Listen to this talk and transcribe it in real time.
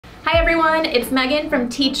Hi everyone, it's Megan from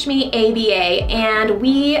Teach Me ABA, and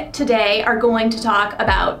we today are going to talk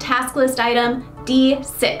about task list item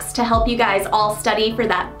D6 to help you guys all study for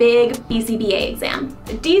that big BCBA exam.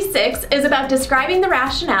 D6 is about describing the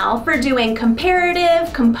rationale for doing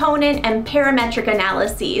comparative, component, and parametric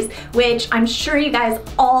analyses, which I'm sure you guys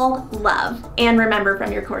all love and remember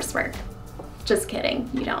from your coursework. Just kidding,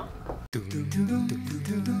 you don't.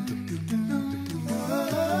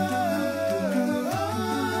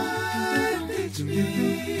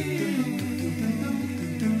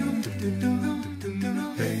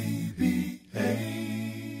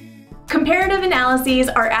 Comparative analyses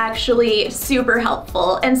are actually super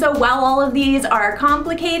helpful, and so while all of these are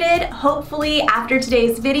complicated, hopefully after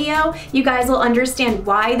today's video you guys will understand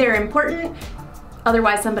why they're important,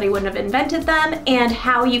 otherwise somebody wouldn't have invented them, and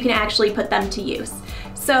how you can actually put them to use.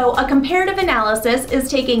 So a comparative analysis is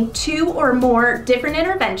taking two or more different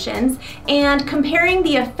interventions and comparing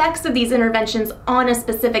the effects of these interventions on a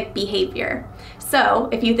specific behavior. So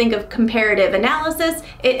if you think of comparative analysis,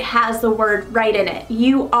 it has the word right in it.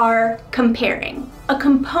 You are comparing. A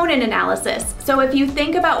component analysis. So if you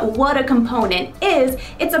think about what a component is,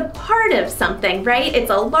 it's a part of something, right?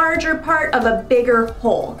 It's a larger part of a bigger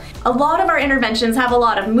whole. A lot of our interventions have a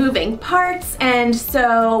lot of moving parts, and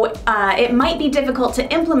so it might be difficult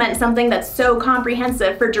to implement something that's so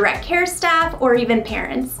comprehensive for direct care staff or even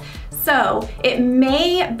parents. So it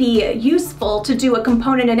may be useful to do a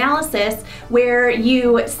component analysis where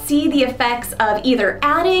you see the effects of either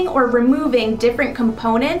adding or removing different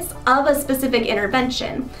components of a specific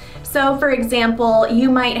intervention. So for example, you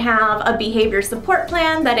might have a behavior support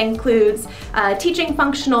plan that includes teaching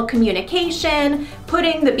functional communication,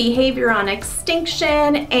 putting the behavior on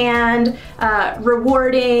extinction, and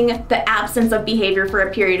rewarding the absence of behavior for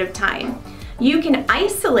a period of time. You can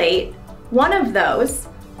isolate one of those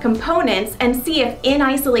components and see if in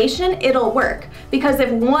isolation it'll work, because if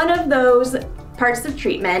one of those parts of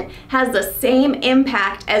treatment has the same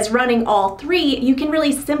impact as running all three, you can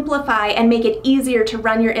really simplify and make it easier to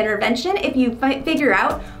run your intervention if you figure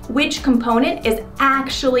out which component is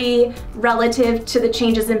actually relative to the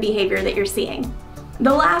changes in behavior that you're seeing.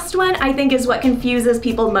 The last one I think is what confuses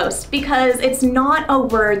people most, because it's not a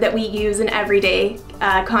word that we use in everyday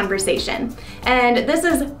conversation. And this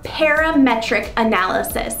is parametric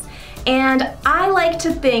analysis. And I like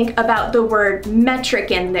to think about the word metric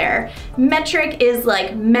in there. Metric is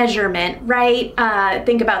like measurement, right?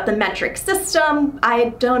 Think about the metric system. I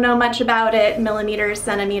don't know much about it, millimeters,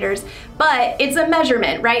 centimeters, but it's a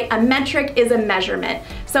measurement, right? A metric is a measurement.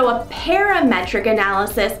 So a parametric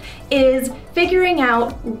analysis is figuring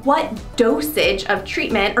out what dosage of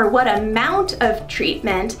treatment or what amount of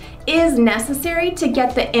treatment is necessary to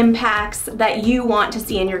get the impacts that you want to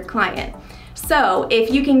see in your client. So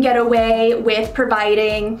if you can get away with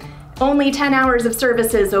providing only 10 hours of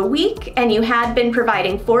services a week and you had been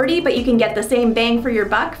providing 40, but you can get the same bang for your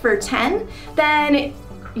buck for 10, then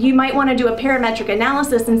you might want to do a parametric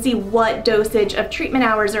analysis and see what dosage of treatment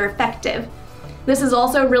hours are effective. This is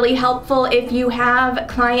also really helpful if you have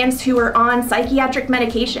clients who are on psychiatric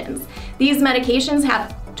medications. These medications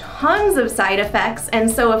have tons of side effects, and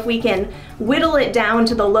so if we can whittle it down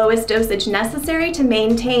to the lowest dosage necessary to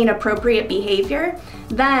maintain appropriate behavior,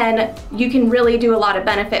 then you can really do a lot of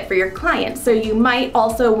benefit for your client. So you might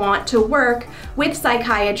also want to work with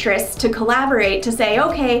psychiatrists to collaborate to say,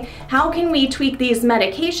 okay, how can we tweak these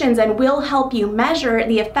medications, and we'll help you measure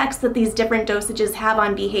the effects that these different dosages have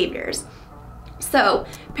on behaviors. So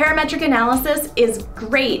parametric analysis is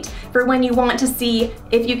great for when you want to see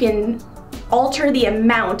if you can alter the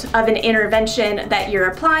amount of an intervention that you're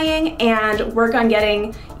applying and work on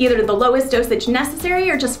getting either the lowest dosage necessary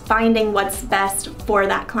or just finding what's best for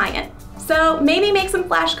that client. So maybe make some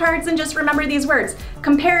flashcards and just remember these words.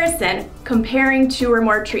 Comparison, comparing two or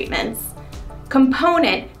more treatments.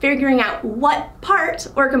 Component, figuring out what part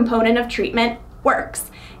or component of treatment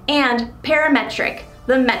works. And parametric,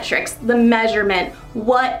 the metrics, the measurement,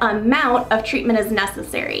 what amount of treatment is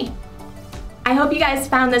necessary. I hope you guys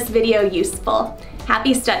found this video useful.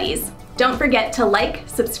 Happy studies. Don't forget to like,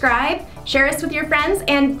 subscribe, share us with your friends,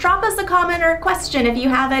 and drop us a comment or a question if you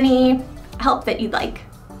have any help that you'd like.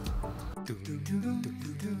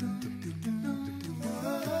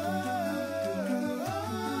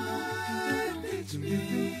 To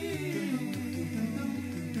me.